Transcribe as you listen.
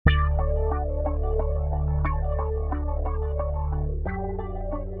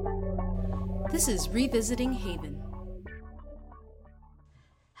This is Revisiting Haven.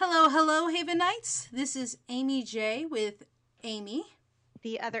 Hello, Haven Knights. This is Amy J with Amy.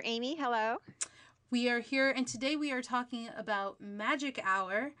 The other Amy, hello. We are here, and today we are talking about Magic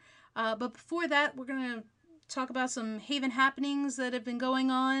Hour. But before that, we're going to talk about some Haven happenings that have been going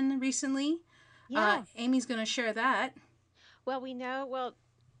on recently. Yeah. Amy's going to share that. Well,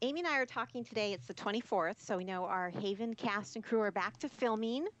 Amy and I are talking today. It's the 24th, so we know our Haven cast and crew are back to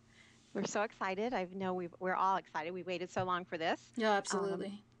filming. We're so excited. I know we're all excited. We waited so long for this. Yeah,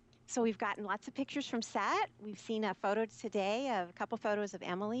 absolutely. So we've gotten lots of pictures from set. We've seen a photo today of a couple photos of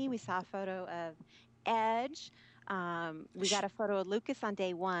Emily. We saw a photo of Edge. We got a photo of Lucas on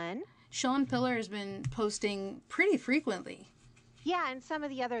day one. Sean Pillar has been posting pretty frequently. Yeah, and some of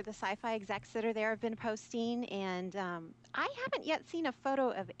the sci-fi execs that are there have been posting, and I haven't yet seen a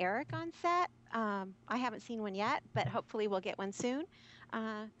photo of Eric on set. I haven't seen one yet, but hopefully we'll get one soon.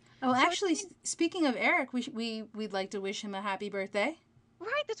 Actually, speaking of Eric, we'd like to wish him a happy birthday.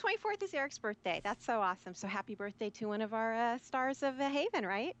 Right, the 24th is Eric's birthday. That's so awesome. So happy birthday to one of our stars of Haven,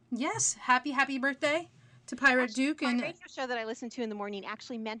 right? Yes, happy birthday to Pirate Duke. And my radio show that I listened to in the morning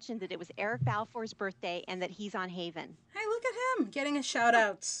actually mentioned that it was Eric Balfour's birthday and that he's on Haven. Hey, look at him getting a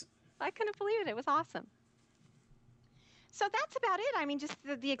shout-outs. I couldn't believe it. It was awesome. So that's about it. I mean, just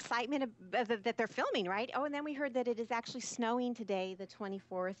the excitement that they're filming, right? Oh, and then we heard that it is actually snowing today, the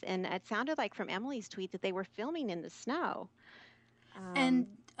 24th, and it sounded like from Emily's tweet that they were filming in the snow. And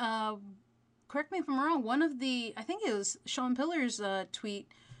correct me if I'm wrong, I think it was Sean Pillar's tweet,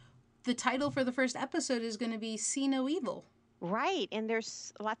 the title for the first episode is going to be See No Evil. Right, and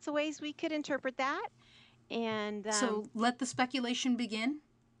there's lots of ways we could interpret that. And so let the speculation begin.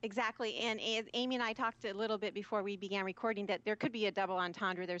 Exactly, and Amy and I talked a little bit before we began recording that there could be a double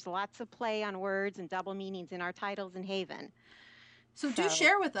entendre. There's lots of play on words and double meanings in our titles in Haven. So do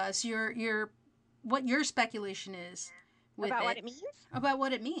share with us what your speculation is. About what it means? About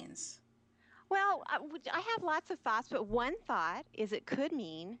what it means. Well, I have lots of thoughts, but one thought is it could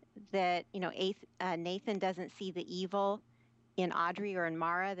mean that, Nathan doesn't see the evil in Audrey or in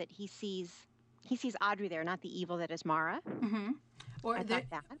Mara, that he sees Audrey there, not the evil that is Mara. Mm-hmm. Or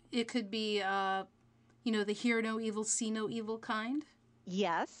it could be, the hear no evil, see no evil kind.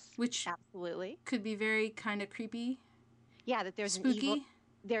 Yes, which absolutely could be very kind of creepy. Yeah, that there's spooky. An evil.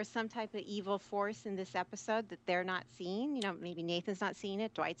 There's some type of evil force in this episode that they're not seeing. Maybe Nathan's not seeing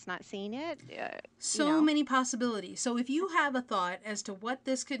it, Dwight's not seeing it. Many possibilities. So if you have a thought as to what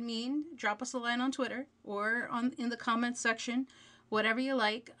this could mean, drop us a line on Twitter or in the comments section, whatever you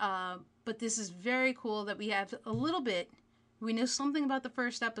like. But this is very cool that we have a little bit. We know something about the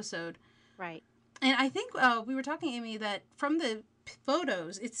first episode. Right. And I think we were talking, Amy, that from the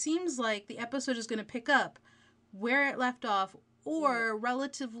photos, it seems like the episode is going to pick up where it left off or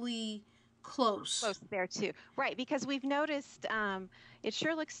relatively close. Close there, too. Right, because we've noticed, it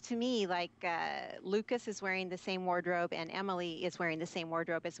sure looks to me like Lucas is wearing the same wardrobe and Emily is wearing the same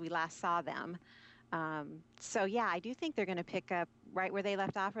wardrobe as we last saw them. So, yeah, I do think they're going to pick up right where they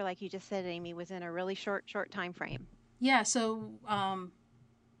left off, or like you just said, Amy, within a really short time frame. Yeah, so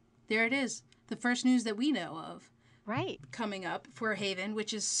there it is. The first news that we know of. Right. Coming up for Haven,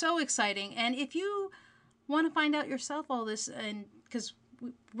 which is so exciting. And if you want to find out yourself all this, and because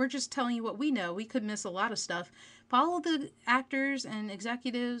we're just telling you what we know, we could miss a lot of stuff. Follow the actors and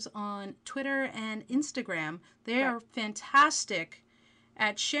executives on Twitter and Instagram. They are fantastic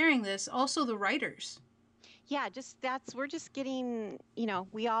at sharing this. Also the writers. Yeah, we're just getting,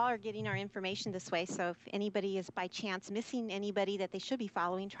 we all are getting our information this way. So if anybody is by chance missing anybody that they should be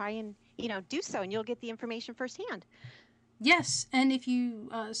following, try and, do so, and you'll get the information firsthand. Yes, and if you,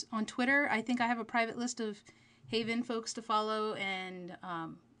 on Twitter, I think I have a private list of Haven folks to follow, and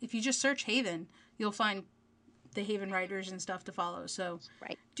if you just search Haven, you'll find the Haven writers and stuff to follow. So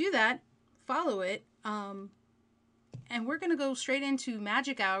do that, follow it, and we're going to go straight into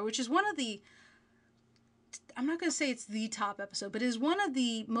Magic Hour, which is one of the, I'm not going to say it's the top episode, but it is one of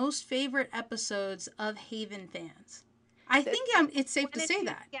the most favorite episodes of Haven fans. I think it's safe to say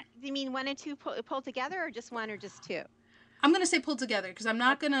that. Yeah, you mean 1 and 2 pulled together, or just 1 or just 2? I'm going to say pulled together because I'm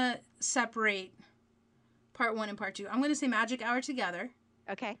not going to separate part 1 and part 2. I'm going to say Magic Hour together.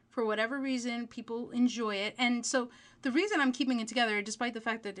 Okay. For whatever reason, people enjoy it. And so the reason I'm keeping it together, despite the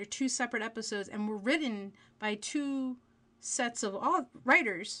fact that they're 2 separate episodes and were written by 2 sets of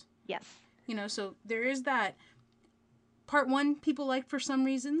writers. Yes. So there is that. Part 1 people like for some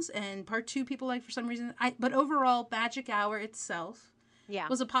reasons, and part 2 people like for some reason. But overall, Magic Hour itself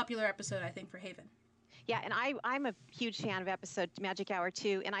was a popular episode, I think, for Haven. Yeah, and I'm a huge fan of episode Magic Hour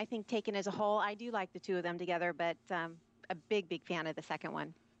 2, and I think taken as a whole, I do like the 2 of them together, but a big fan of the second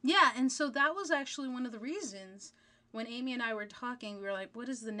one. Yeah, and so that was actually one of the reasons when Amy and I were talking, we were like, what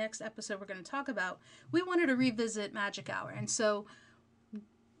is the next episode we're going to talk about? We wanted to revisit Magic Hour. And so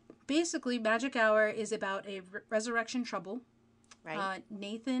basically, Magic Hour is about a resurrection trouble. Right.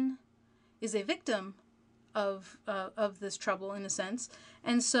 Nathan is a victim of this trouble in a sense.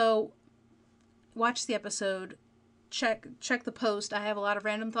 And so watch the episode, check the post. I have a lot of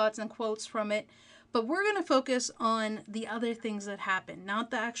random thoughts and quotes from it. But we're going to focus on the other things that happen,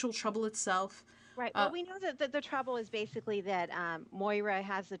 not the actual trouble itself. Right. Well, we know that the trouble is basically that Moira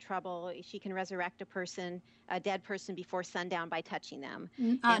has the trouble. She can resurrect a dead person before sundown by touching them.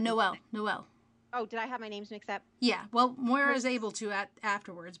 Noelle. Oh, did I have my names mixed up? Yeah. Well, Moira is able to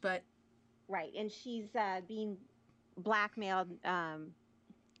afterwards, but right, and she's being blackmailed.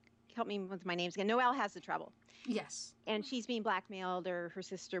 Help me with my names again. Noelle has the trouble. Yes. And she's being blackmailed, or her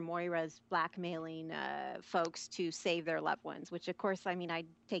sister Moira's blackmailing folks to save their loved ones, which, of course, I mean, I'd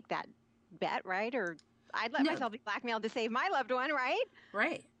take that bet, right? Or I'd let myself be blackmailed to save my loved one, right?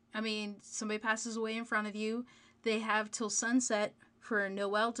 Right. I mean, somebody passes away in front of you. They have till sunset for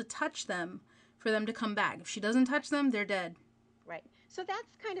Noelle to touch them, for them to come back. If she doesn't touch them, they're dead. Right. So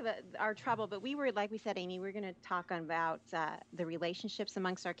that's kind of our trouble. But we were, like we said, Amy, we're going to talk about the relationships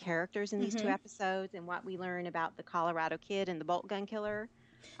amongst our characters in these two episodes and what we learn about the Colorado Kid and the bolt gun killer.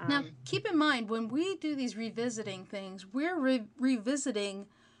 Now, keep in mind, when we do these revisiting things, we're revisiting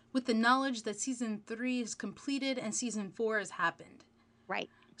with the knowledge that season 3 is completed and season 4 has happened. Right.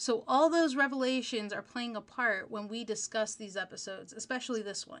 So all those revelations are playing a part when we discuss these episodes, especially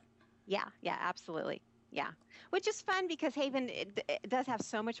this one. Yeah, absolutely. Yeah. Which is fun because Haven, it does have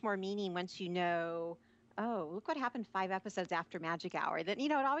so much more meaning once you know, oh, look what happened 5 episodes after Magic Hour. That,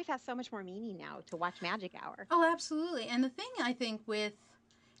 it always has so much more meaning now to watch Magic Hour. Oh, absolutely. And the thing I think with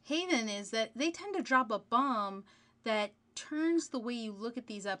Haven is that they tend to drop a bomb that turns the way you look at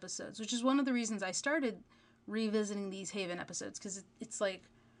these episodes, which is one of the reasons I started revisiting these Haven episodes, because it's like,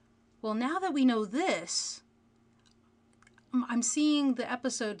 well, now that we know this, I'm seeing the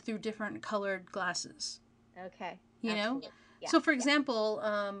episode through different colored glasses. Okay. You know? Yeah. So, for example,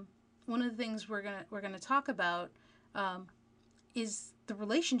 one of the things we're gonna talk about is the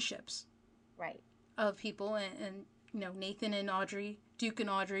relationships, right, of people, and Nathan and Audrey, Duke and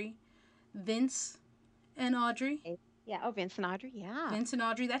Audrey, Vince and Audrey. Yeah. Oh, Vince and Audrey. Yeah. Vince and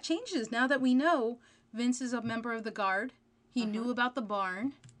Audrey. That changes now that we know Vince is a member of the Guard. He knew about the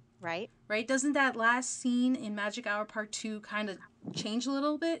barn. Right. Right. Doesn't that last scene in Magic Hour Part 2 kind of change a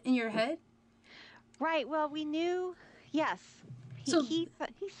little bit in your head? Right. Well, we knew. Yes. He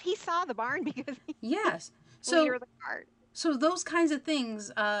saw the barn because. Yes. So the Guard. So those kinds of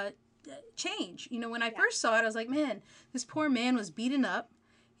things change. When I first saw it, I was like, man, this poor man was beaten up.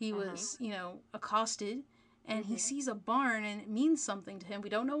 He was, accosted. And he sees a barn, and it means something to him. We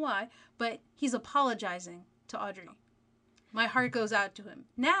don't know why, but he's apologizing to Audrey. My heart goes out to him.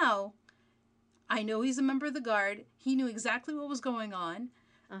 Now, I know he's a member of the Guard. He knew exactly what was going on.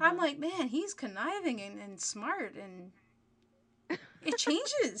 I'm like, man, he's conniving and smart, and it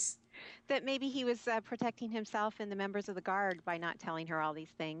changes. That maybe he was protecting himself and the members of the Guard by not telling her all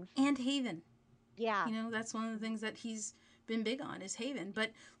these things. And Haven. Yeah. That's one of the things that he's been big on is Haven.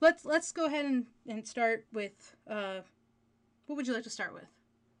 But let's go ahead and start with what would you like to start with?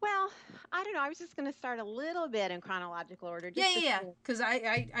 Well, I don't know. I was just going to start a little bit in chronological order. Yeah. Because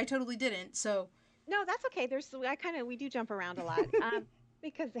I totally didn't. So no, that's okay. We do jump around a lot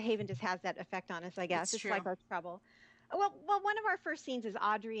because the Haven just has that effect on us. I guess it's like our trouble. Well, one of our first scenes is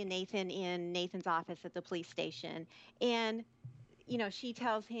Audrey and Nathan in Nathan's office at the police station, and she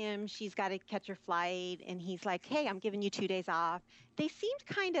tells him she's got to catch her flight, and he's like, hey, I'm giving you 2 days off. They seemed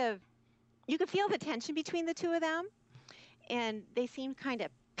kind of, you could feel the tension between the two of them, and they seemed kind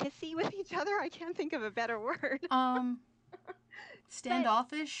of pissy with each other. I can't think of a better word.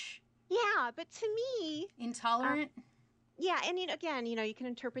 Standoffish. But to me, intolerant. Yeah, and again, you can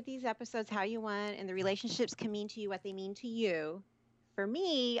interpret these episodes how you want, and the relationships can mean to you what they mean to you. For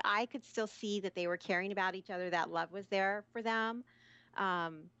me, I could still see that they were caring about each other, that love was there for them.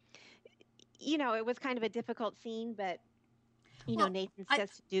 It was kind of a difficult scene, but, Nathan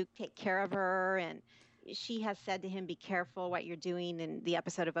says to Duke, take care of her, and she has said to him, be careful what you're doing in the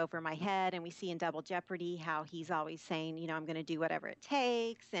episode of Over My Head, and we see in Double Jeopardy how he's always saying, I'm going to do whatever it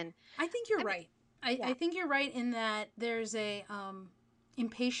takes. And I think you're right. I think you're right in that there's a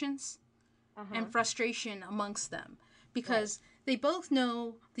impatience and frustration amongst them because they both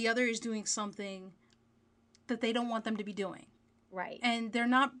know the other is doing something that they don't want them to be doing. Right. And they're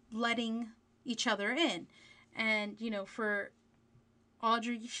not letting each other in. And, for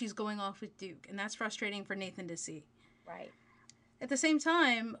Audrey, she's going off with Duke, and that's frustrating for Nathan to see. Right. at the same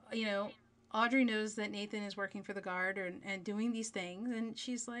time, Audrey knows that Nathan is working for the guard and doing these things, and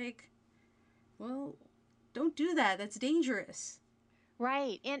she's like, well, don't do that. That's dangerous.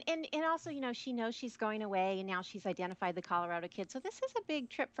 Right. And also, she knows she's going away and now she's identified the Colorado kid. So this is a big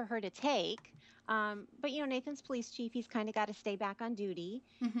trip for her to take. But Nathan's police chief, he's kind of got to stay back on duty.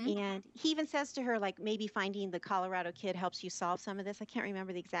 Mm-hmm. And he even says to her, like, maybe finding the Colorado kid helps you solve some of this. I can't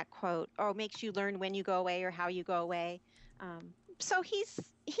remember the exact quote. Or makes you learn when you go away or how you go away. So he's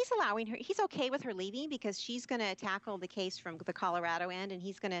allowing her. He's okay with her leaving because she's going to tackle the case from the Colorado end, and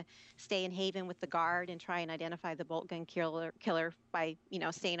he's going to stay in Haven with the guard and try and identify the bolt gun killer by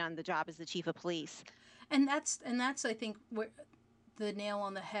staying on the job as the chief of police. And that's I think where the nail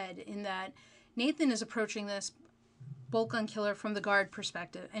on the head, in that Nathan is approaching this bolt gun killer from the guard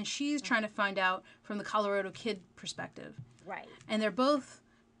perspective, and she's trying to find out from the Colorado kid perspective. Right. And they're both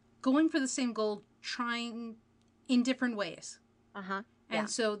going for the same goal, trying in different ways. Uh-huh. And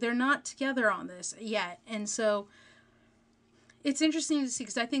so they're not together on this yet. And so it's interesting to see,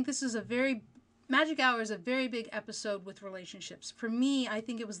 because I think this is Magic Hour is a very big episode with relationships. For me, I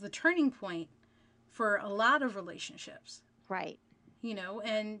think it was the turning point for a lot of relationships. Right.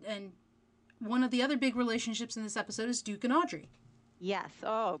 And one of the other big relationships in this episode is Duke and Audrey. Yes.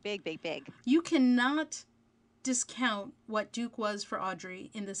 Oh, big, big, big. You cannot discount what Duke was for Audrey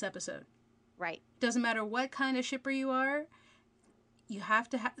in this episode. Right. Doesn't matter what kind of shipper you are. You have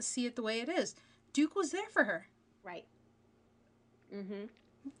to see it the way it is. Duke was there for her. Right. Mm-hmm.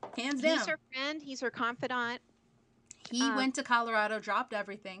 Hands down. He's her friend. He's her confidant. He went to Colorado, dropped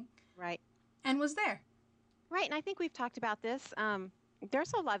everything. Right. And was there. Right. And I think we've talked about this.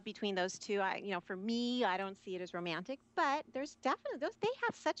 There's a love between those two. For me, I don't see it as romantic, but there's definitely they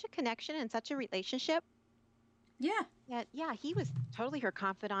have such a connection and such a relationship. Yeah. Yeah, he was totally her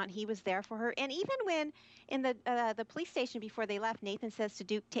confidant. He was there for her. And even when in the police station before they left, Nathan says to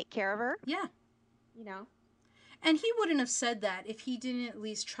Duke, take care of her. Yeah. And he wouldn't have said that if he didn't at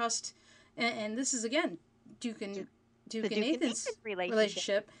least trust, and this is, again, Duke and Nathan's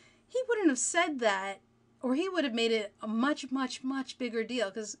relationship. He wouldn't have said that, or he would have made it a much, much, much bigger deal,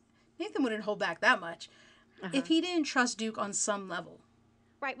 because Nathan wouldn't hold back that much if he didn't trust Duke on some level.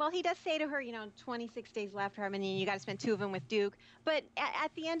 Right. Well, he does say to her, 26 days left, Harmony, and you got to spend 2 of them with Duke. But at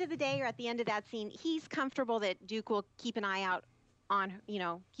the end of the day, or at the end of that scene, he's comfortable that Duke will keep an eye out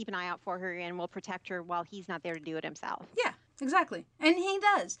for her and will protect her while he's not there to do it himself. Yeah, exactly. And he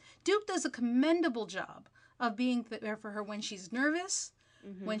does. Duke does a commendable job of being there for her when she's nervous,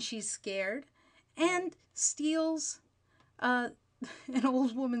 when she's scared, and steals an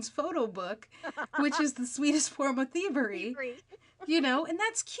old woman's photo book, which is the sweetest form of thievery. And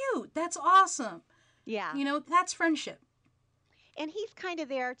that's cute. That's awesome. Yeah. That's friendship. And he's kind of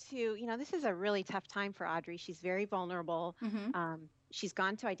there to, this is a really tough time for Audrey. She's very vulnerable. She's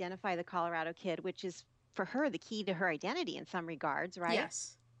gone to identify the Colorado kid, which is for her the key to her identity in some regards, right?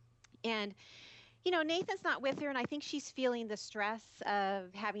 Yes. And, Nathan's not with her, and I think she's feeling the stress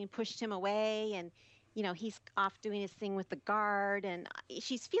of having pushed him away, and, he's off doing his thing with the guard, and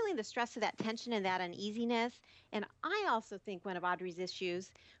she's feeling the stress of that tension and that uneasiness. And I also think one of Audrey's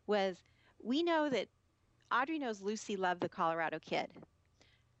issues was, we know that Audrey knows Lucy loved the Colorado kid.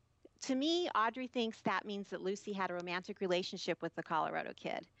 To me, Audrey thinks that means that Lucy had a romantic relationship with the Colorado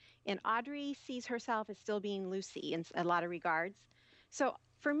kid. And Audrey sees herself as still being Lucy in a lot of regards. So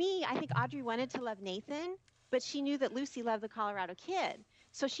for me, I think Audrey wanted to love Nathan, but she knew that Lucy loved the Colorado kid.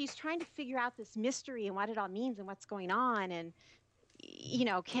 So she's trying to figure out this mystery and what it all means and what's going on. And,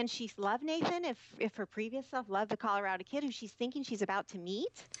 can she love Nathan if her previous self loved the Colorado kid who she's thinking she's about to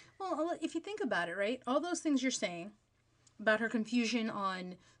meet? Well, if you think about it, right, all those things you're saying about her confusion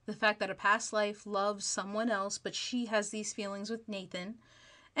on the fact that a past life loves someone else, but she has these feelings with Nathan.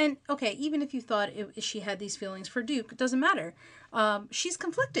 And, okay, even if you thought she had these feelings for Duke, it doesn't matter. She's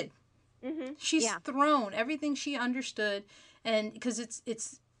conflicted. She's thrown everything she understood. And because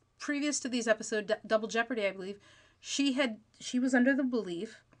it's previous to these episodes, Double Jeopardy, I believe, she was under the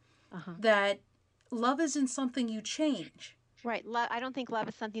belief that love isn't something you change. Right. I don't think love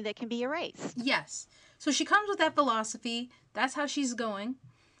is something that can be erased. Yes. So she comes with that philosophy. That's how she's going.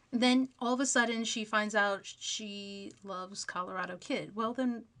 Then all of a sudden she finds out she loves Colorado Kid. Well,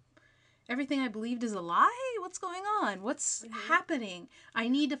 then everything I believed is a lie? What's going on? What's happening? I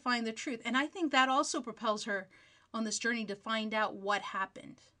need to find the truth. And I think that also propels her on this journey to find out what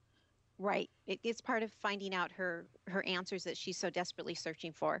happened. Right. It's part of finding out her answers that she's so desperately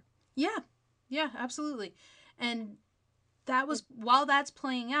searching for. Yeah. Yeah, absolutely. And that was, while that's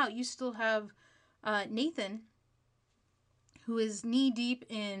playing out, you still have Nathan, who is knee deep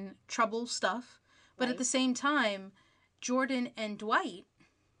in trouble stuff, but at the same time, Jordan and Dwight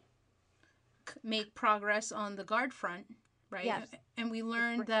make progress on the guard front, right? Yes. And we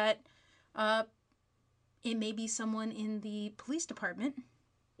learned that it may be someone in the police department.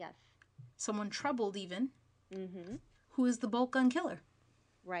 Yes. Someone troubled even. Mm-hmm. Who is the bolt gun killer?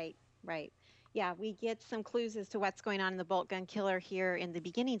 Right, right. Yeah, we get some clues as to what's going on in the bolt gun killer here in the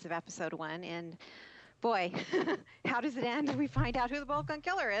beginnings of episode 1. And boy, how does it end? We find out who the bolt gun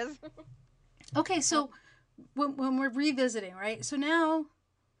killer is. Okay, so when we're revisiting, right? So now,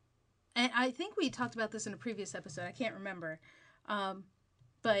 and I think we talked about this in a previous episode. I can't remember.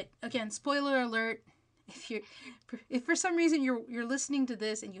 But again, spoiler alert. If for some reason you're listening to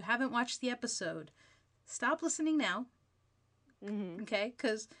this and you haven't watched the episode, stop listening now. Mm-hmm. Okay?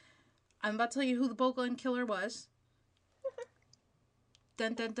 Because I'm about to tell you who the bolt gun killer was.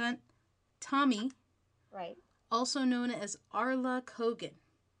 Dun dun dun. Tommy. Right. Also known as Arla Kogan.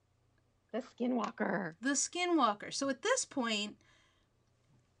 The Skinwalker. The Skinwalker. So at this point,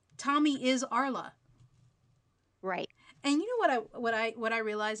 Tommy is Arla. Right. And you know what I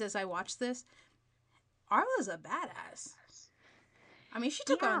realized as I watched this? Arla's a badass. I mean, she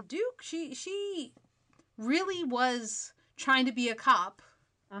took on Duke. She really was trying to be a cop.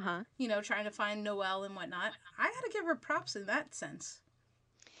 Uh-huh. You know, trying to find Noelle and whatnot. I got to give her props in that sense.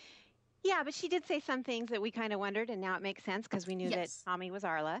 Yeah, but she did say some things that we kind of wondered, and now it makes sense because we knew that Tommy was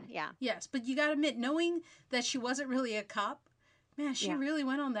Arla. Yeah. Yes, but you got to admit, knowing that she wasn't really a cop, man, she really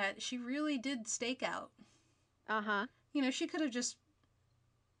went on that. She really did stake out. Uh-huh. You know, she could have just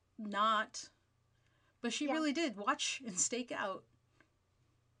not, but she really did watch and stake out.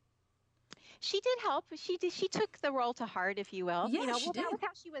 She did help. She took the role to heart, if you will. Yeah, you know, she did. That was how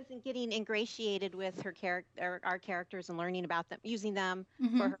she wasn't getting ingratiated with her our characters and learning about them, using them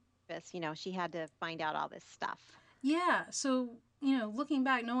for her purpose. You know, she had to find out all this stuff. Yeah. So, you know, looking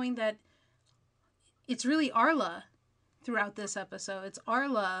back, knowing that it's really Arla throughout this episode. It's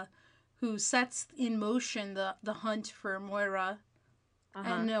Arla who sets in motion the hunt for Moira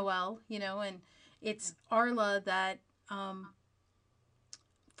and Noelle, you know, and it's Arla that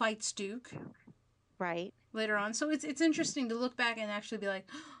fights Duke. Right. Later on. So it's interesting to look back and actually be like,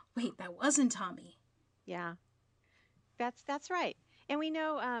 oh, wait, that wasn't Tommy. Yeah. That's right. And we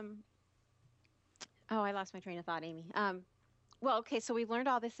know I lost my train of thought, Amy. Well, okay, so we learned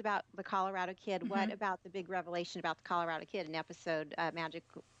all this about the Colorado Kid. What about the big revelation about the Colorado Kid in episode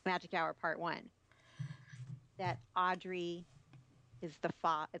Magic Hour Part 1? That Audrey is the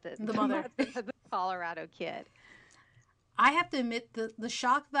mother of the Colorado Kid. I have to admit the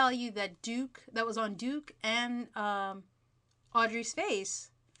shock value that was on Duke and Audrey's face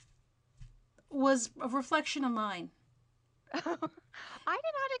was a reflection of mine. I did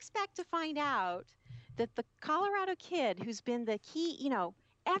not expect to find out that the Colorado Kid, who's been the key, you know,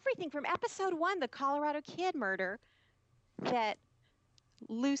 everything from episode 1, the Colorado Kid murder, that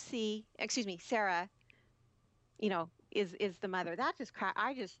Sarah, you know, is the mother. That just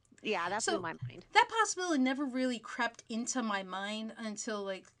that blew my mind. That possibility never really crept into my mind until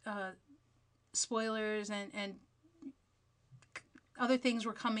like spoilers and other things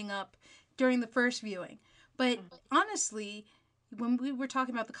were coming up during the first viewing. But honestly, when we were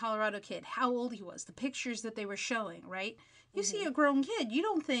talking about the Colorado Kid, how old he was, the pictures that they were showing, right? You see a grown kid, you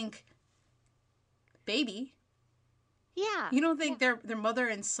don't think baby. Yeah. You don't think their mother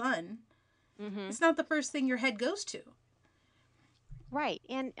and son. It's not the first thing your head goes to. Right.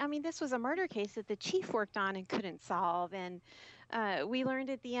 And I mean, this was a murder case that the chief worked on and couldn't solve. And we learned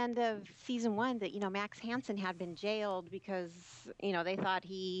at the end of season 1 that, you know, Max Hansen had been jailed because, you know, they thought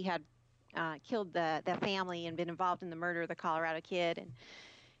he had killed the family and been involved in the murder of the Colorado Kid.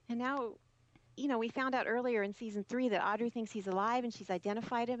 And now, you know, we found out earlier in season 3 that Audrey thinks he's alive and she's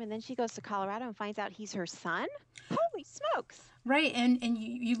identified him. And then she goes to Colorado and finds out he's her son. Holy smokes. Right. And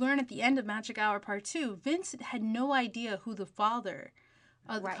you learn at the end of Magic Hour Part 2, Vincent had no idea who the father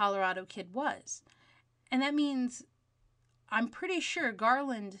of the Colorado Kid was. And that means I'm pretty sure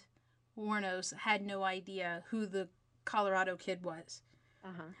Garland Warnos had no idea who the Colorado Kid was.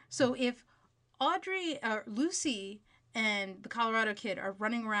 So if Audrey or Lucy and the Colorado Kid are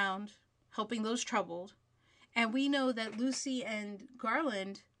running around helping those troubled, and we know that Lucy and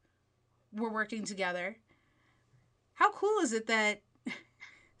Garland were working together, how cool is it that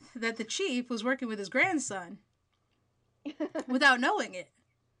the chief was working with his grandson without knowing it?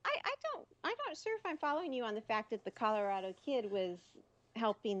 I'm not sure if I'm following you on the fact that the Colorado Kid was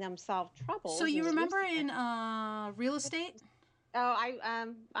helping them solve trouble. So you remember in Real Estate? Oh,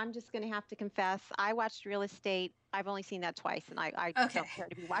 I'm just going to have to confess. I watched Real Estate. I've only seen that twice, and I don't care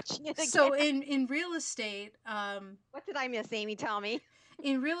to be watching it again. So in Real Estate... what did I miss, Amy? Tell me.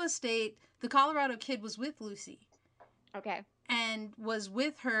 In Real Estate, the Colorado Kid was with Lucy. Okay. and was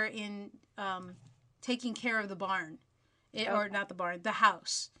with her in taking care of the barn, or Okay. not the barn, the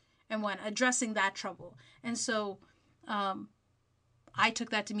house, and when addressing that trouble. And so I took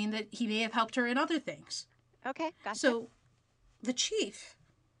that to mean that he may have helped her in other things. Okay. Gotcha. So the chief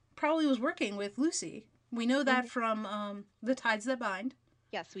probably was working with Lucy. We know that Hmm. from The Tides That Bind,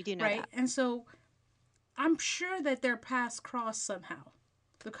 Yes, we do know right? that. And so I'm sure that their paths crossed somehow.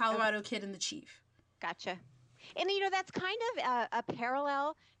 The Okay. Colorado kid and the chief. Gotcha. And that's kind of a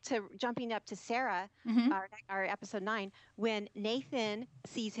parallel to jumping up to Sarah, Mm-hmm. our episode 9, when Nathan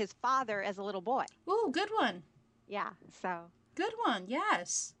sees his father as a little boy. Ooh, good one. Yeah. So Good one.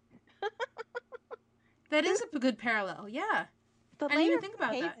 Yes. That is a good parallel. Yeah. the I didn't even layers think of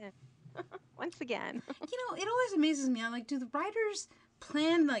about that. Haven, once again. It always amazes me. I'm like, do the writers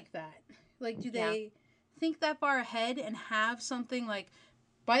plan like that? Like, do Yeah. they think that far ahead and have something like,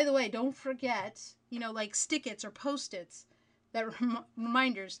 by the way, don't forget, like stick-its or post-its that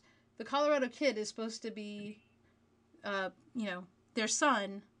reminders. The Colorado kid is supposed to be, their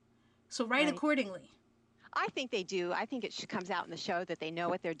son, so write Right. accordingly. I think they do. I think it comes out in the show that they know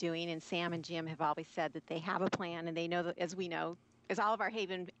what they're doing, and Sam and Jim have always said that they have a plan, and they know that, as we know, as all of our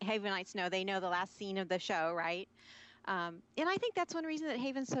Havenites know, they know the last scene of the show, right? And I think that's one reason that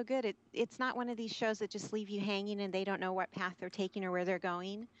Haven's so good. It's not one of these shows that just leave you hanging and they don't know what path they're taking or where they're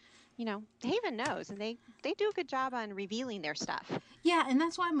going. Haven knows, and they do a good job on revealing their stuff. Yeah, and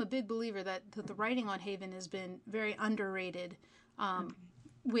that's why I'm a big believer that the writing on Haven has been very underrated Okay.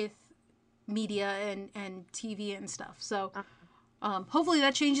 with media and TV and stuff. So Uh, hopefully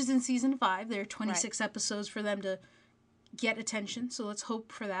that changes in season 5. There are right. 26 episodes for them to get attention, so let's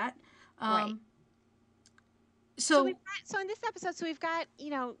hope for that. Right. Um, So so in this episode, so we've got,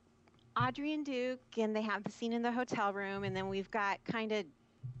 Audrey and Duke, and they have the scene in the hotel room, and then we've got kind of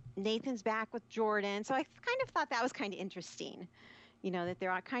Nathan's back with Jordan. So I kind of thought that was kind of interesting, that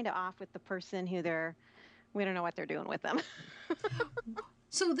they're kind of off with the person we don't know what they're doing with them.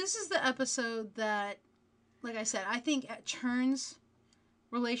 so this is the episode that, like I said, I think it turns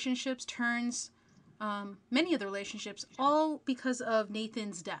relationships, turns many of the relationships, all because of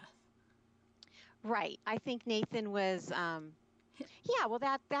Nathan's death. Right. I think Nathan was, yeah, well,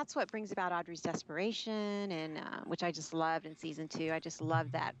 that's what brings about Audrey's desperation, and which I just loved in season 2. I just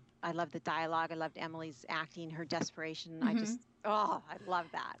loved that. I loved the dialogue. I loved Emily's acting, her desperation. Mm-hmm. I love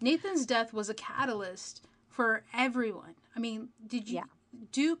that. Nathan's death was a catalyst for everyone. I mean, Yeah.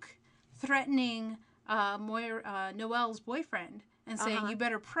 Duke threatening Noelle's boyfriend and saying, Uh-huh. "You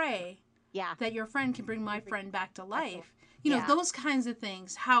better pray Yeah. that your friend can bring my friend back to life." Yeah. Those kinds of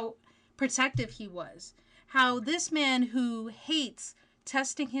things. How protective he was. How this man who hates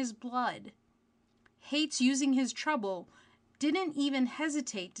testing his blood, hates using his trouble, didn't even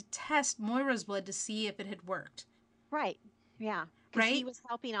hesitate to test Moira's blood to see if it had worked. Right. Yeah. Because he Right? was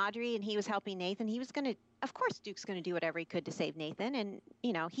helping Audrey and he was helping Nathan. He was going to, of course, Duke's going to do whatever he could to save Nathan. And,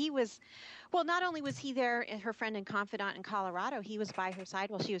 he was, well, not only was he there, her friend and confidant in Colorado, he was by her side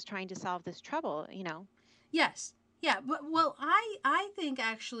while she was trying to solve this trouble. Yes. Yeah. But, well, I think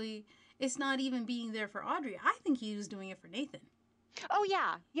actually it's not even being there for Audrey. I think he was doing it for Nathan. Oh,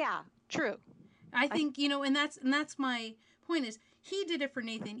 yeah. Yeah. True. I think, and that's my point is he did it for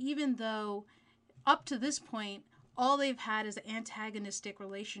Nathan, even though up to this point, all they've had is an antagonistic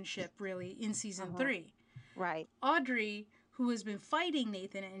relationship, really, in season Uh-huh. 3. Right. Audrey, who has been fighting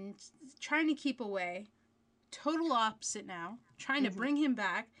Nathan and trying to keep away, total opposite now, trying to Hmm. bring him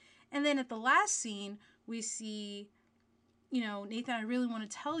back. And then at the last scene, we see, Nathan, I really want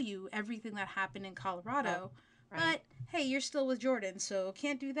to tell you everything that happened in Colorado. Right. But hey, you're still with Jordan, so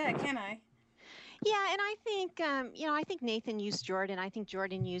can't do that, can I? Yeah, and I think Nathan used Jordan. I think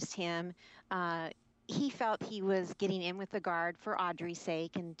Jordan used him. He felt he was getting in with the guard for Audrey's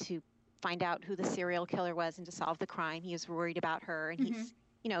sake and to find out who the serial killer was and to solve the crime. He was worried about her, and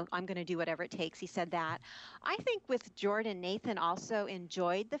Mm-hmm. I'm going to do whatever it takes. He said that. I think with Jordan, Nathan also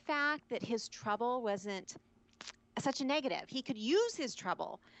enjoyed the fact that his trouble wasn't such a negative. He could use his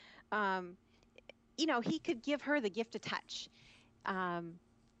trouble. Um, he could give her the gift of touch. Um,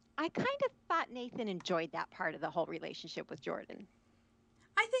 I kind of thought Nathan enjoyed that part of the whole relationship with Jordan.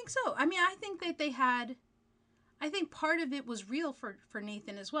 I think so. I mean, I think part of it was real for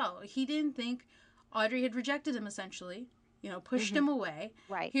Nathan as well. He didn't think Audrey had rejected him, essentially, pushed Hmm. him away.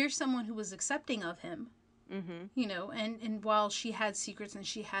 Right. Here's someone who was accepting of him, Hmm. and while she had secrets and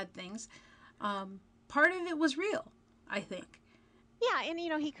she had things, part of it was real, I think. Yeah, and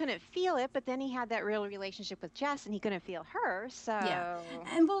he couldn't feel it, but then he had that real relationship with Jess, and he couldn't feel her. Yeah. So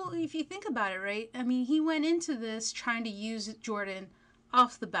And well, if you think about it, right? I mean, he went into this trying to use Jordan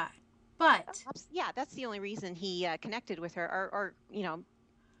off the bat. But Yeah, that's the only reason he connected with her, or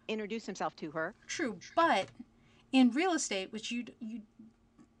introduced himself to her. true, but in real estate, which you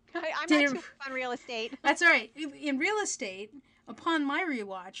I'm not didn't. too on real estate. That's all right. In real estate, upon my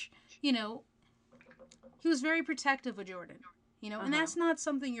rewatch, he was very protective of Jordan. And that's not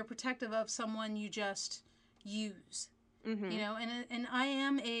something you're protective of someone you just use. And I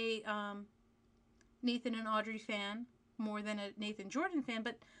am a Nathan and Audrey fan more than a Nathan Jordan fan,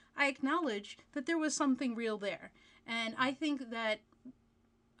 but I acknowledge that there was something real there. And I think that,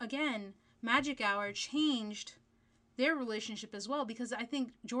 again, Magic Hour changed their relationship as well, because I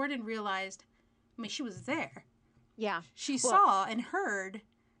think Jordan realized, I mean, she was there. Yeah. She saw and heard.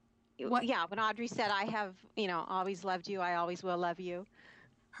 Yeah, when Audrey said, I have, always loved you, I always will love you.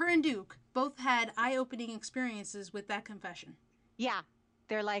 Her and Duke both had eye-opening experiences with that confession. Yeah.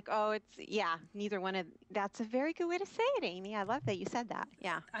 They're like, neither one of, that's a very good way to say it, Amy. I love that you said that.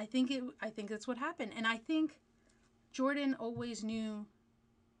 Yeah. I think that's what happened. And I think Jordan always knew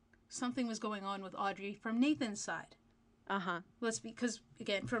something was going on with Audrey from Nathan's side. Because,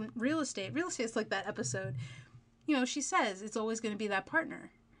 again, from real estate is like that episode. She says it's always going to be that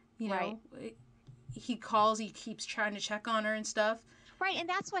partner. Right. He calls, he keeps trying to check on her and stuff. Right, and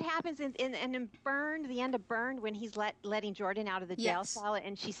that's what happens in Burned, the end of Burned, when he's letting Jordan out of the jail cell,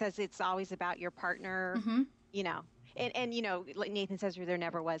 and she says it's always about your partner, and like Nathan says, there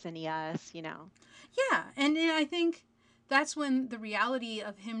never was any us, Yeah, and I think that's when the reality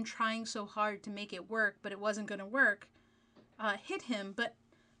of him trying so hard to make it work, but it wasn't going to work, hit him. But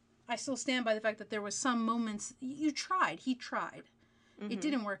I still stand by the fact that there was some moments, he tried. It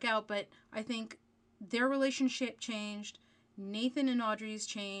didn't work out, but I think their relationship changed. Nathan and Audrey's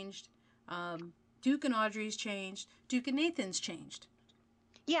changed. Duke and Audrey's changed. Duke and Nathan's changed.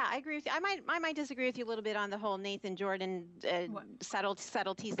 Yeah, I agree with you. I might disagree with you a little bit on the whole Nathan Jordan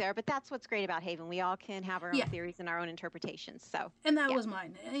subtleties there, but that's what's great about Haven. We all can have our own theories and our own interpretations. So, and that was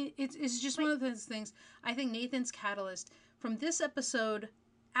mine. It's just one of those things. I think Nathan's catalyst from this episode,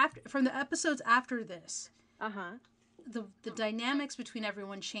 from the episodes after this. The dynamics between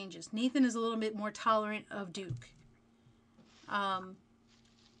everyone changes. Nathan is a little bit more tolerant of Duke.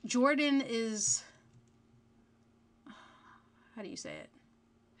 Jordan is, how do you say it?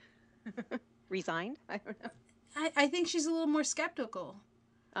 Resigned? I don't know. I think she's a little more skeptical.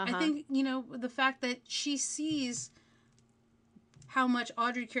 I think, the fact that she sees how much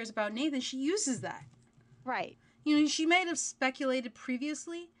Audrey cares about Nathan, she uses that. Right. She might have speculated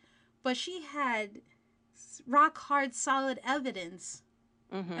previously, but she had rock hard solid evidence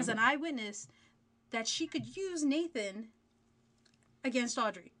as an eyewitness that she could use Nathan against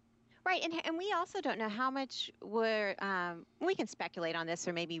Audrey. Right, and we also don't know how much we can speculate on this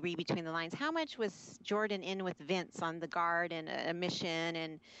or maybe read between the lines. How much was Jordan in with Vince on the guard and a mission?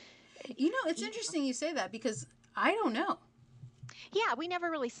 And it's interesting you say that, because I don't know. Yeah, we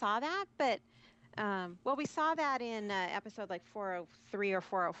never really saw that, but we saw that in episode like 403 or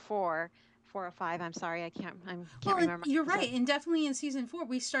 404. 405. I'm sorry, I can't remember. You're right, and definitely in season 4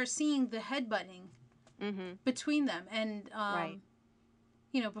 we start seeing the headbutting between them, and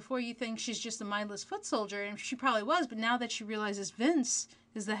before you think she's just a mindless foot soldier, and she probably was, but now that she realizes Vince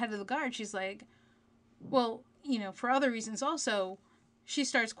is the head of the guard, she's like, well, for other reasons also, she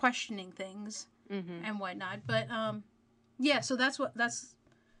starts questioning things and whatnot. But so that's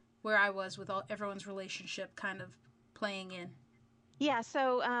where I was with everyone's relationship kind of playing in. Yeah,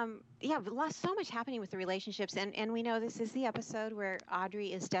 so, so much happening with the relationships, and we know this is the episode where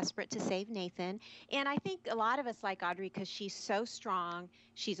Audrey is desperate to save Nathan, and I think a lot of us like Audrey because she's so strong,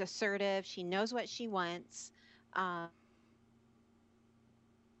 she's assertive, she knows what she wants,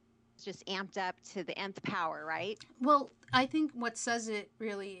 just amped up to the nth power, right? Well, I think what says it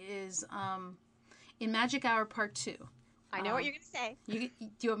really is in Magic Hour Part 2. I know what you're going to say. Do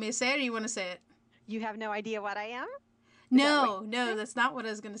you want me to say it, or you want to say it? You have no idea what I am? No, that's not what I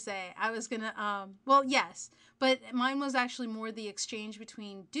was going to say. I was going to, yes, but mine was actually more the exchange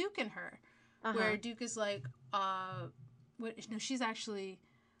between Duke and her, where Duke is like, she's actually,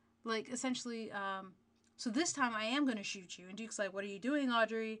 like, essentially, so this time I am going to shoot you. And Duke's like, what are you doing,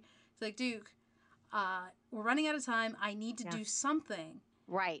 Audrey? He's like, Duke, we're running out of time. I need to do something.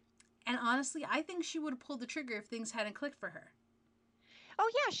 Right. And honestly, I think she would have pulled the trigger if things hadn't clicked for her.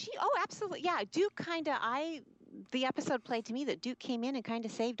 Oh, yeah, absolutely. Yeah, Duke the episode played to me that Duke came in and kind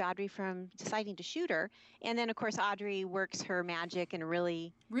of saved Audrey from deciding to shoot her. And then, of course, Audrey works her magic and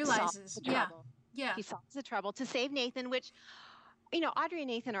really realizes the trouble. Yeah. She solves the trouble to save Nathan, which, Audrey and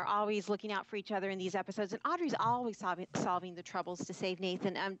Nathan are always looking out for each other in these episodes. And Audrey's always solving the troubles to save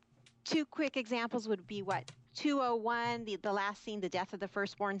Nathan. Two quick examples would be 201, the last scene, the death of the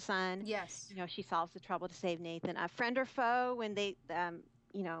firstborn son. Yes. She solves the trouble to save Nathan. A friend or foe, when they,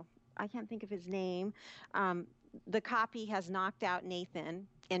 you know, I can't think of his name. Um, the copy has knocked out Nathan,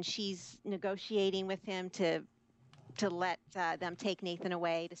 and she's negotiating with him to let them take Nathan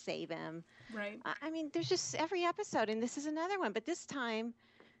away to save him. Right. I mean, there's just every episode, and this is another one. But this time,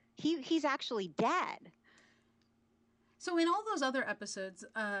 he's actually dead. So in all those other episodes,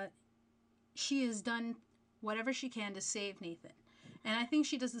 she has done whatever she can to save Nathan. And I think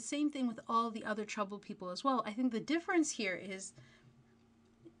she does the same thing with all the other troubled people as well. I think the difference here is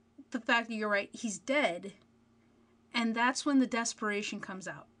the fact that you're right, he's dead. And that's when the desperation comes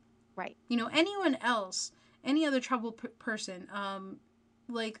out. Right. Anyone else, any other troubled person,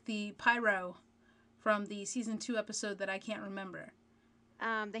 like the Pyro from the season 2 episode that I can't remember.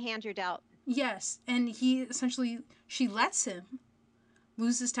 The hand you're dealt. Yes. And she lets him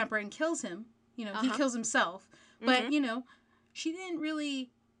lose his temper and kills him. He kills himself. But,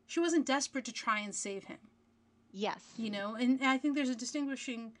 she wasn't desperate to try and save him. Yes. And I think there's a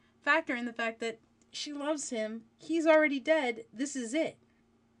distinguishing factor in the fact that she loves him. He's already dead. This is it.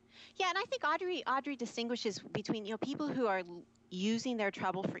 Yeah, and I think Audrey distinguishes between, people who are using their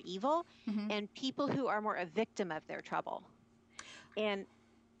trouble for evil and people who are more a victim of their trouble. And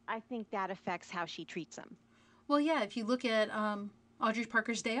I think that affects how she treats them. Well, yeah, if you look at Audrey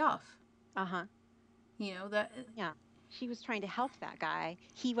Parker's Day Off. Uh-huh. That. Yeah. She was trying to help that guy.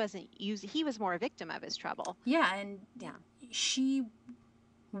 He was more a victim of his trouble. Yeah, and she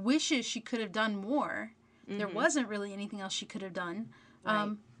wishes she could have done more. Mm-hmm. There wasn't really anything else she could have done.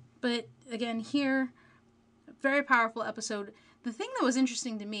 Right. But again, here, very powerful episode. The thing that was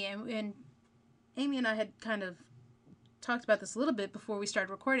interesting to me, and Amy and I had kind of talked about this a little bit before we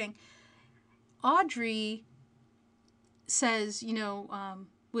started recording, Audrey says,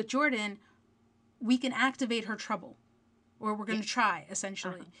 with Jordan, we can activate her trouble. Or we're going to try,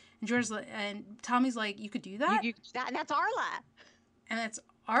 essentially. Uh-huh. And Tommy's like, you could do that? And that's Arla. And that's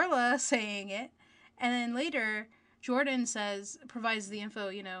Arla saying it. And then later, Jordan provides the info,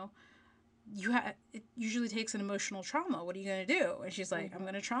 it usually takes an emotional trauma. What are you going to do? And she's like, I'm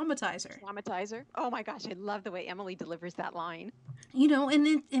going to traumatize her. Traumatize her? Oh my gosh, I love the way Emily delivers that line.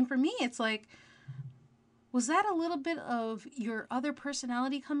 And for me, it's like, was that a little bit of your other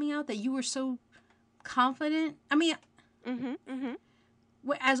personality coming out that you were so confident? I mean,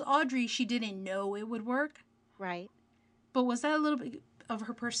 as Audrey, she didn't know it would work. Right. But was that a little bit of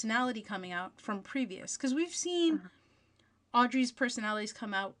her personality coming out from previous? Because we've seen Audrey's personalities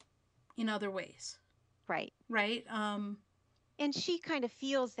come out in other ways. Right. Right? And she kind of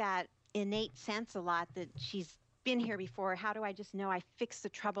feels that innate sense a lot that she's been here before. How do I just know I fix the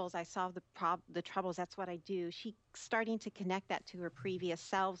troubles? I solve the troubles. That's what I do. She's starting to connect that to her previous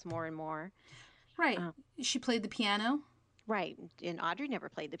selves more and more. Right. She played the piano. Right. And Audrey never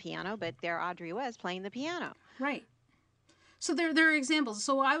played the piano, but there Audrey was playing the piano. Right. So there are examples.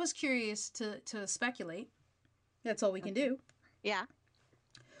 So I was curious to speculate. That's all we can do. Yeah.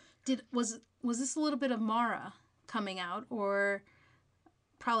 Was this a little bit of Mara coming out, or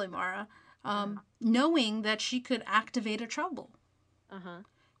probably Mara, knowing that she could activate a trouble?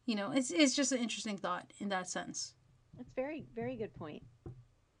 It's just an interesting thought in that sense. That's very, very good point.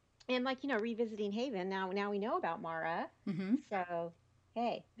 And revisiting Haven, now we know about Mara. Mm-hmm. So,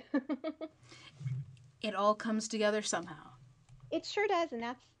 hey. It all comes together somehow. It sure does, and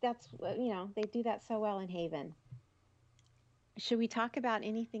that's they do that so well in Haven. Should we talk about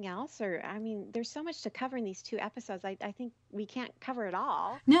anything else? Or, I mean, there's so much to cover in these 2 episodes. I think we can't cover it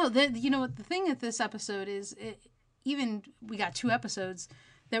all. No, the thing with this episode is, even we got 2 episodes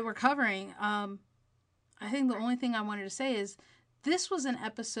that we're covering. I think the only thing I wanted to say is, this was an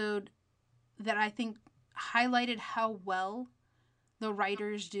episode that I think highlighted how well the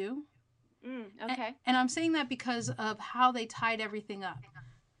writers do. Okay. And I'm saying that because of how they tied everything up.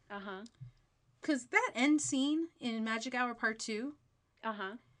 Uh-huh. Because that end scene in Magic Hour Part 2, you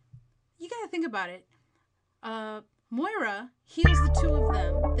gotta think about it. Moira heals the 2 of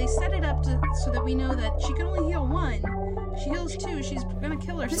them. They set it up so that we know that she can only heal 1. She heals 2. She's gonna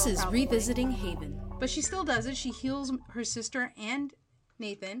kill herself. This is probably. Revisiting Haven. But she still does it. She heals her sister and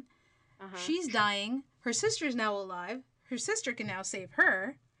Nathan. She's dying. Her sister's now alive. Her sister can now save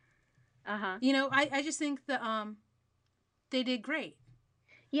her. I just think that they did great.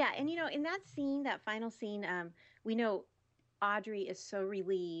 Yeah, and in that scene, that final scene, we know Audrey is so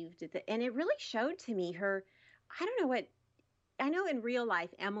relieved, and it really showed to me I know in real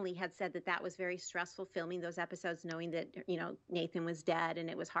life, Emily had said that was very stressful filming those episodes, knowing that, Nathan was dead and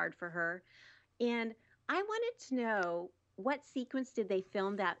it was hard for her. And I wanted to know, what sequence did they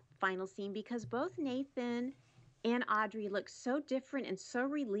film that final scene? Because both Nathan and Audrey looked so different and so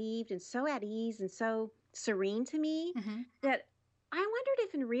relieved and so at ease and so serene to me that I wondered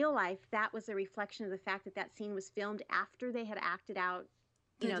if in real life that was a reflection of the fact that that scene was filmed after they had acted out,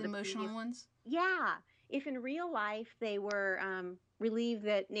 the emotional ones. Yeah. If in real life they were relieved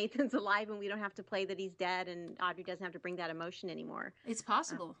that Nathan's alive and we don't have to play that he's dead and Audrey doesn't have to bring that emotion anymore. It's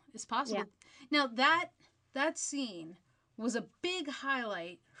possible. It's possible. Yeah. Now that scene was a big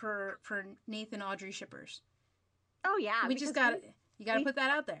highlight for Nathan Audrey shippers. Oh yeah. You got to put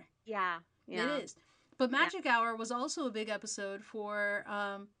that out there. Yeah. It is. But Magic Hour was also a big episode for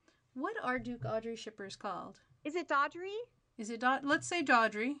what are Duke Audrey shippers called? Is it Dodry? Is it let's say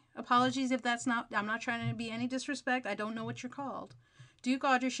Dodry. Apologies if that's not. I'm not trying to be any disrespect. I don't know what you're called. Duke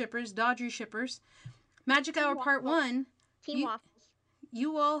Audrey shippers, Dodry shippers. Magic Hour Part 1. Team Waffles.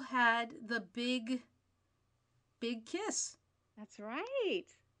 You all had the big kiss. That's right.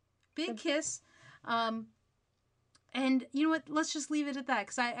 Big kiss. And you know what? Let's just leave it at that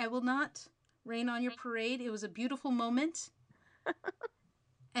because I will not rain on your parade. It was a beautiful moment.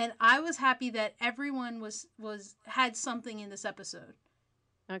 And I was happy that everyone had something in this episode.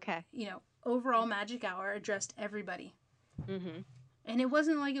 Okay. Overall Magic Hour addressed everybody. Mm-hmm. And it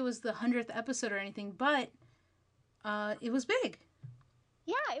wasn't like it was the 100th episode or anything, but it was big.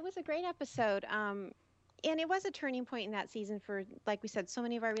 Yeah, it was a great episode. And it was a turning point in that season for, like we said, so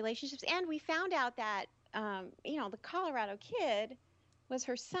many of our relationships. And we found out that, the Colorado kid was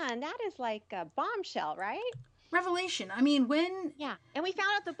her son. That is like a bombshell, right? Revelation. I mean, when... Yeah. And we found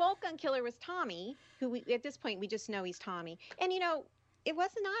out the bolt gun killer was Tommy, who at this point we just know he's Tommy. And, it was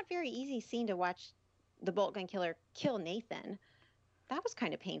not very easy scene to watch the bolt gun killer kill Nathan. That was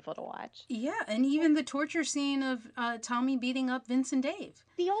kind of painful to watch. Yeah, and even the torture scene of Tommy beating up Vince and Dave.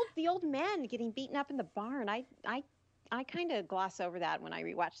 The old men getting beaten up in the barn. I kind of gloss over that when I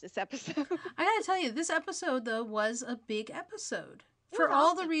rewatch this episode. I gotta tell you, this episode, though, was a big episode. For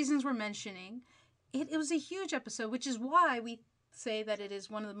all the reasons we're mentioning, it was a huge episode, which is why we say that it is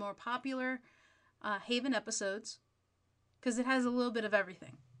one of the more popular Haven episodes, because it has a little bit of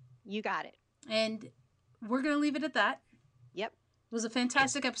everything. You got it. And we're going to leave it at that. Yep. It was a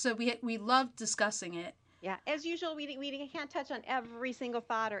fantastic episode. We loved discussing it. Yeah, as usual, we can't touch on every single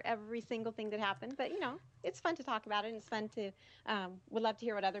thought or every single thing that happened, but it's fun to talk about it, and it's fun to would love to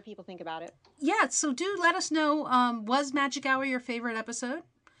hear what other people think about it. Yeah, so do let us know, was Magic Hour your favorite episode?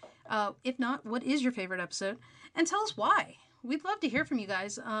 If not, what is your favorite episode? And tell us why. We'd love to hear from you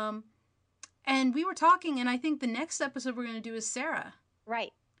guys. And we were talking, and I think the next episode we're going to do is Sarah.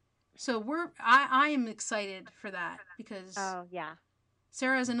 Right. So I am excited for that because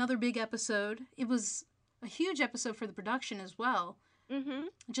Sarah is another big episode. It was a huge episode for the production as well,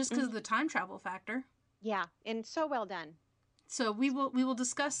 just because of the time travel factor. Yeah, and so well done. So we will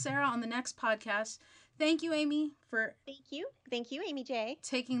discuss Sarah on the next podcast. Thank you, Amy, for thank you, Amy J,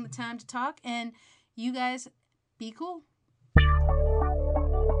 taking the time to talk, and you guys be cool.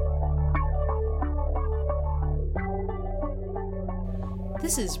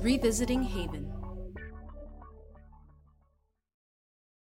 This is Revisiting Haven.